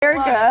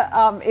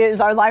Parka is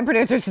our line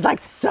producer. She's like,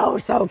 so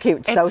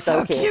cute.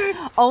 So cute.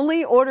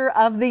 Only order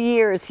of the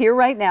year is here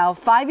right now.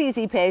 5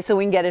 easy pay so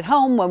we can get it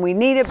home when we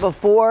need it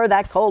before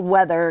that cold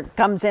weather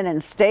comes in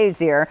and stays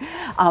here.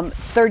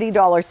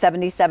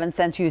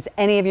 $30.77. Use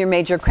any of your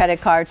major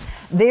credit cards.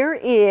 There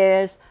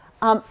is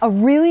a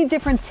really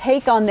different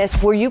take on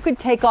this where you could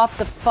take off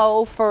the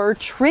faux fur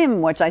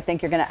trim, which I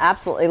think you're going to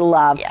absolutely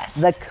love. Yes.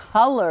 The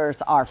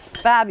colors are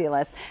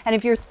fabulous. And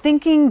if you're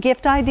thinking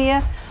gift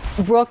idea,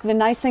 Brooke, the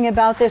nice thing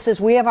about this is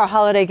we have our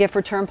holiday gift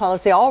return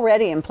policy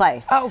already in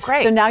place. Oh,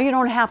 great. So now you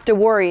don't have to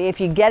worry. If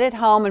you get it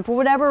home and for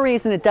whatever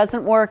reason it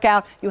doesn't work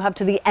out, you have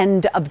to the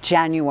end of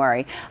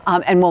January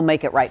and we'll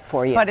make it right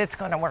for you. But it's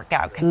going to work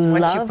out because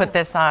once you put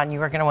this on,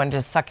 you are going to want to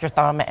just suck your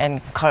thumb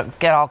and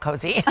get all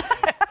cozy.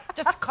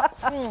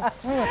 You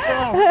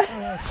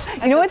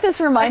know what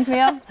this reminds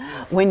me of?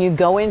 When you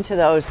go into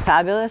those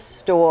fabulous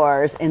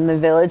stores in the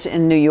Village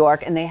in New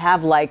York and they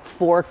have like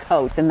 4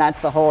 coats and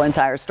that's the whole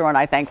entire store, and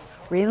I think,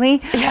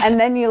 really? Yeah. And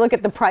then you look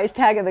at the price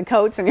tag of the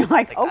coats and you're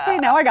like, okay,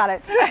 now I got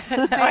it.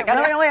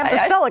 I only have to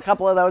sell a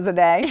couple of those a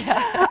day.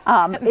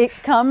 Yeah. It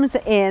comes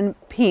in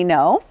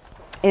Pinot,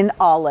 in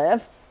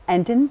olive,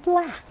 and in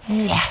black.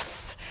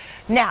 Yes.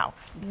 Now,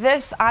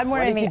 this, I'm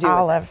wearing the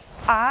olive.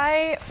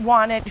 I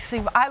wanted,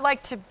 see, I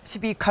like to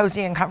be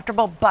cozy and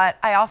comfortable, but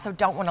I also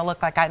don't want to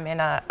look like I'm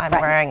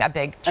wearing a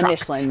big truck. A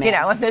Michelin man. You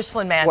know, a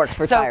Michelin man. Works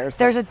for tires.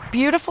 There's a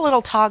beautiful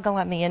little toggle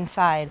on the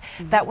inside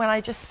that when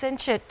I just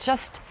cinch it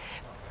just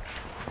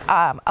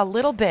a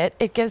little bit,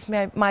 it gives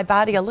my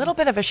body a little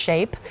bit of a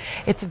shape.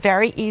 It's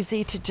very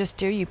easy to just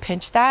do. You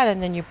pinch that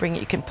and then you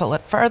can pull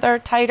it further,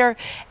 tighter.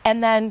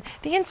 And then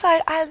the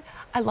inside, I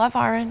love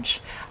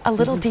orange. A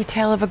little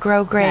detail of a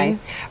grosgrain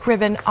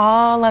ribbon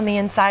all on the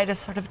inside is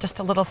sort of just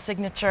a little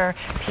signature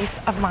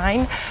piece of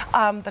mine.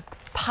 The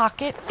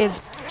pocket is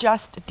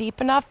just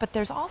deep enough, but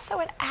there's also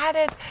an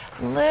added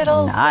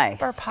little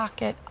zipper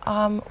pocket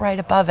right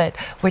above it,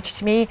 which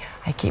to me,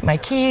 I keep my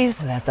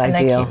keys and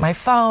I keep my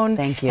phone.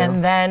 Thank you.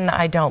 And then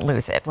I don't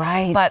lose it.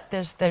 Right. But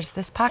there's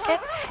this pocket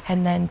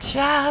and then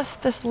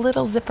just this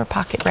little zipper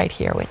pocket right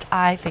here, which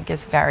I think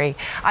is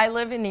I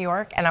live in New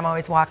York and I'm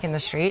always walking the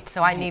street,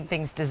 so I need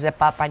things to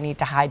zip up, I need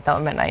to hide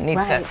them, and I need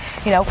to,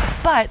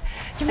 but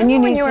you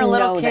remember when you were a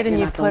little kid and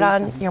you'd put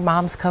on your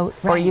mom's coat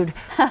or you'd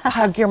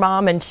hug your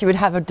mom and she would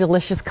have a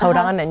delicious coat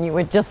on and you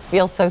would just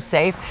feel so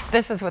safe.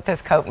 This is what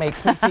this coat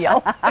makes me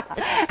feel.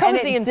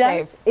 Cozy and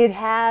safe. It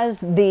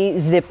has the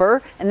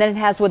zipper and then it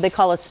has what they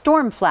call a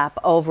storm flap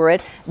over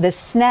it. The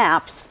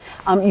snaps,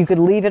 you could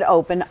leave it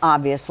open,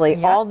 obviously.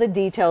 Yep. All the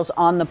details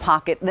on the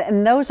pocket,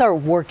 and those are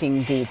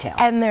working details.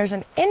 And there's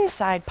an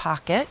inside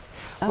pocket,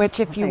 which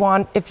if you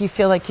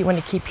feel like you want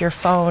to keep your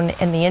phone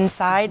in the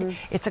inside,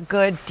 it's a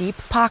good deep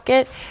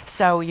pocket,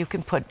 so you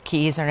can put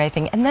keys or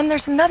anything. And then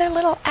there's another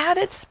little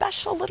added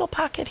special little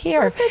pocket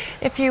here.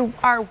 Perfect. If you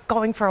are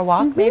going for a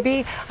walk,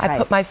 maybe, I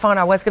put my phone,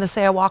 I was going to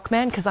say a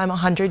Walkman because I'm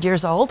 100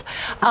 years old.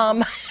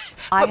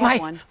 I have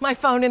one. My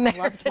phone in there.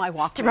 Loved my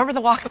Walkman. Do you remember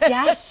the Walkman?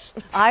 Yes,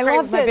 I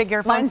loved my it. big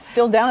earphones. Mine's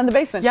still down in the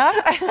basement.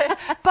 Yeah,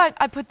 but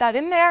I put that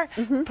in there,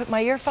 put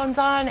my earphones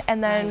on,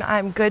 and then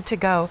I'm good to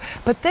go.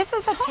 But this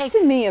is Talk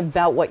to me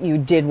about what you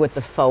did with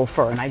the faux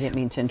fur, and I didn't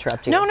mean to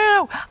interrupt you.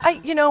 No.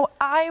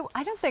 I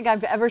don't think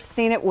I've ever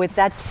seen it with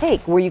that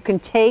take where you can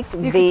take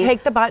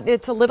the button.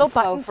 It's a little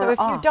button, so if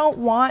you don't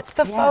want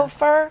the faux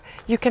fur,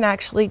 you can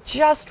actually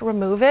just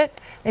remove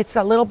it. It's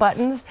a little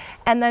buttons,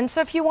 and then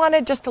so if you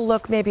wanted just to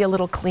look maybe a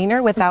little cleaner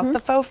without the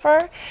faux fur,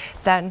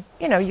 then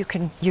you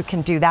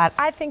can do that.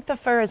 I think the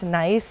fur is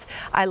nice.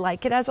 I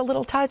like it as a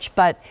little touch,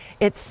 but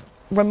it's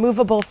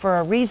removable for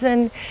a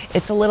reason.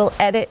 It's a little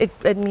edit.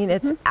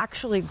 It's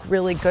actually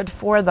really good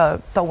for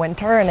the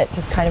winter, and it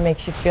just kind of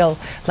makes you feel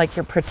like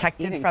you're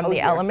protected from the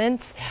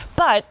elements.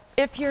 But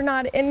if you're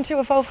not into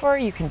a faux fur,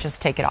 you can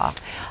just take it off.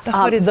 The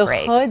hood is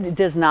great. The hood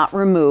does not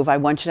remove. I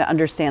want you to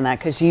understand that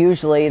because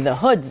usually the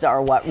hoods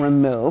are what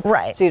remove.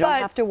 Right. So you don't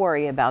have to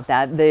worry about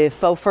that. The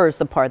faux fur is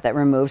the part that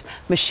removes.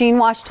 Machine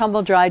wash,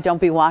 tumble dry.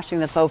 Don't be washing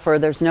the faux fur.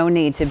 There's no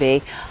need to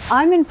be.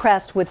 I'm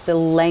impressed with the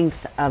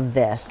length of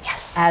this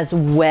as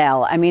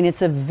well. I mean,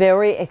 it's a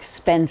very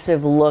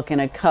expensive look in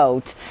a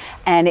coat,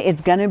 and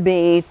it's going to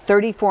be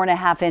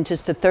 34.5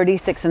 inches to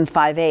 36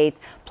 5/8.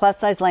 Plus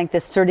size length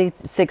is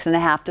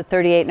 36.5 to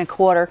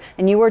 38.25.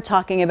 And you were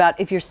talking about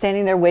if you're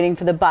standing there waiting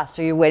for the bus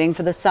or you're waiting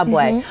for the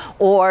subway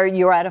or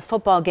you're at a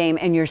football game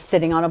and you're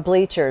sitting on a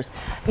bleachers.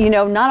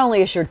 Not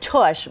only is your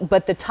tush,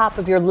 but the top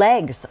of your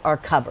legs are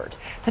covered.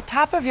 The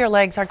top of your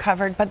legs are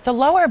covered, but the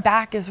lower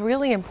back is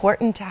really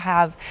important to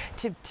have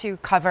to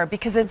cover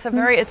because it's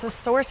it's a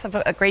source of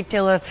a great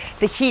deal of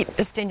the heat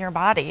just in your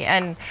body.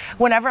 And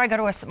whenever I go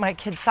to my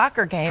kid's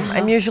soccer game,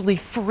 I'm usually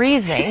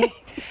freezing,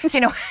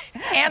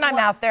 and I'm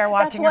out there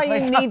watching. That's why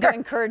you need to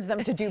encourage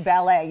them to do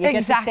ballet. You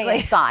get to stay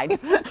inside.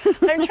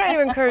 I'm trying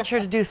to encourage her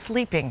to do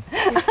sleeping.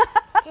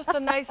 It's just a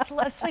nice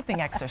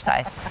sleeping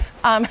exercise.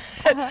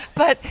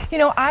 But,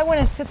 I want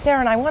to sit there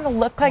and I want to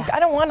look like,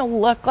 I don't want to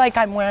look like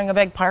I'm wearing a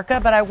big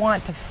parka, but I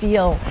want to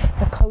feel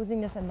the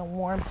coziness and the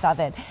warmth of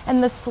it.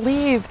 And the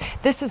sleeve,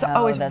 this is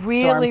always that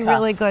really, storm cuff.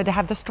 really good to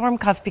have the storm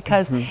cuff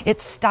because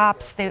it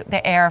stops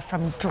the air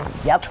from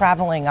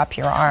traveling up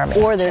your arm.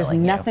 Or there's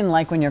nothing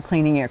like when you're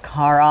cleaning your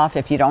car off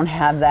if you don't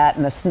have that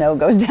and the snow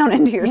goes down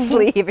into your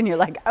sleeve and you're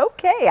like,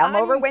 okay, I'm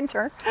over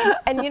winter.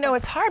 And you know,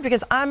 it's hard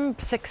because I'm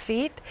 6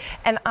 feet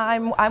and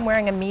I'm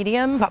wearing a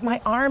medium, but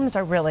my arms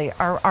are really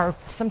are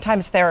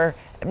sometimes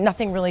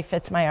nothing really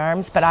fits my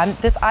arms, but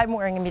I'm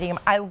wearing a medium.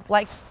 I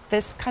like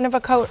this kind of a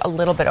coat a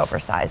little bit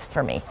oversized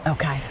for me.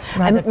 Okay.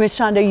 And Ms.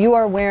 Shonda, you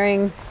are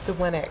wearing the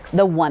 1X.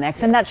 The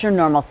 1X, and that's your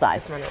normal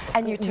size.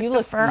 And you took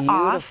the fur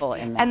off,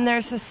 in that. and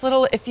there's this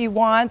little, if you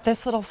want,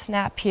 this little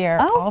snap here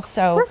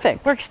also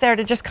perfect. Works there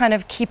to just kind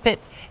of keep it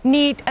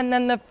neat, and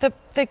then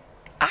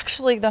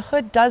actually the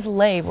hood does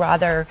lay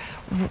rather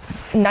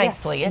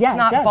nicely. It's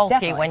not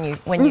bulky definitely.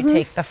 when you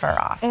take the fur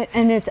off.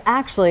 And it's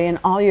actually, and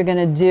all you're going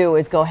to do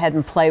is go ahead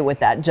and play with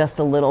that just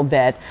a little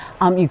bit.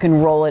 You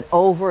can roll it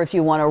over if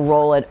you want to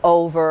roll it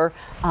over.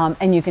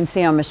 And you can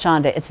see on Ms.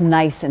 Shonda, it's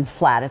nice and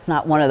flat. It's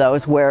not one of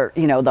those where,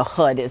 you know, the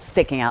hood is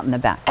sticking out in the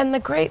back. And the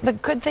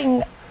good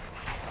thing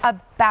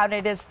about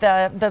it is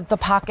the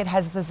pocket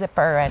has the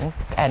zipper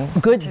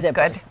and good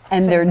zippers.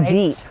 And they're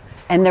deep.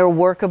 And they're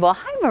workable.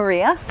 Hi,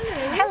 Maria.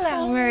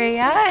 Hello,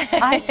 Maria.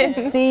 I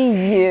can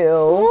see you.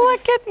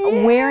 Look at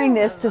you. Wearing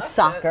this to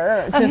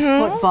soccer,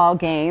 to football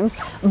games,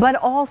 but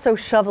also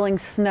shoveling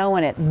snow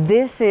in it.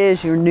 This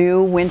is your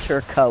new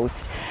winter coat.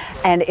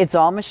 And it's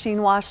all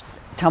machine washed,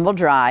 tumble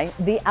dry.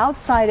 The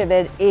outside of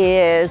it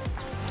is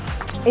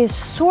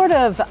sort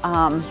of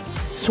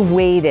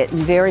suede and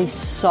very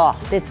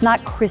soft. It's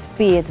not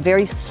crispy, it's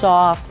very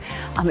soft.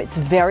 It's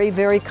very,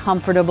 very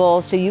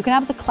comfortable. So you can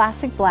have the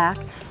classic black.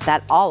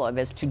 That olive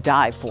is to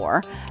die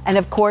for. And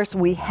of course,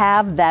 we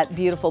have that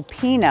beautiful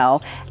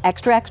Pinot,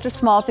 extra, extra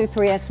small through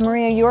 3X.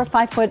 Maria, you're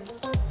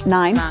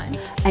 5'9",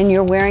 and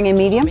you're wearing a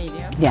medium?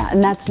 Medium. Yeah,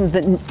 and that's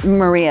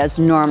Maria's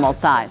normal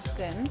size.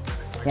 Skin.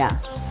 Yeah,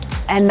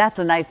 and that's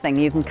a nice thing.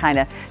 You can kind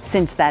of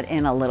cinch that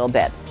in a little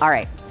bit. All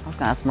right, I was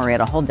gonna ask Maria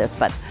to hold this,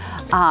 but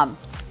all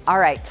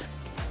right.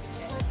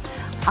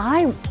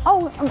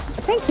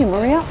 Thank you,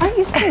 Maria. Aren't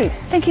you sweet?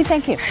 Thank you.